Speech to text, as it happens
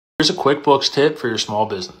Here's a QuickBooks tip for your small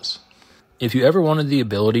business. If you ever wanted the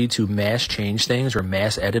ability to mass change things or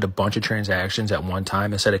mass edit a bunch of transactions at one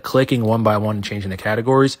time instead of clicking one by one and changing the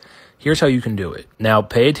categories, here's how you can do it. Now,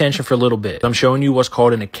 pay attention for a little bit. I'm showing you what's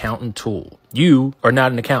called an accountant tool. You are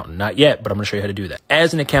not an accountant, not yet, but I'm going to show you how to do that.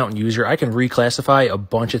 As an accountant user, I can reclassify a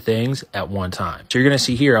bunch of things at one time. So you're going to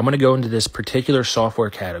see here, I'm going to go into this particular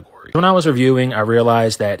software category. When I was reviewing, I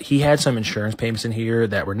realized that he had some insurance payments in here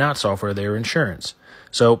that were not software, they were insurance.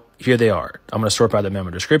 So here they are. I'm going to sort by the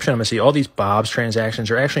memo description. I'm going to see all these Bob's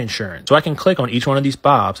transactions are actually insurance. So I can click on each one of these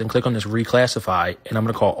Bob's and click on this reclassify, and I'm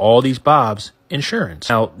going to call all these Bob's insurance.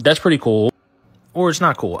 Now, that's pretty cool, or it's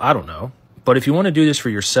not cool. I don't know. But if you want to do this for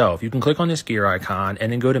yourself, you can click on this gear icon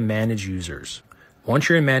and then go to manage users. Once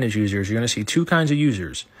you're in manage users, you're going to see two kinds of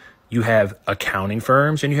users. You have accounting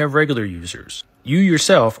firms and you have regular users. You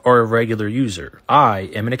yourself are a regular user. I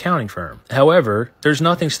am an accounting firm. However, there's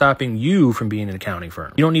nothing stopping you from being an accounting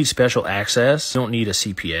firm. You don't need special access. You don't need a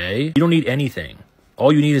CPA. You don't need anything.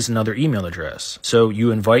 All you need is another email address. So you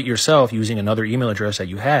invite yourself using another email address that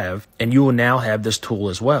you have, and you will now have this tool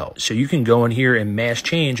as well. So you can go in here and mass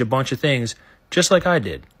change a bunch of things just like I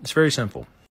did. It's very simple.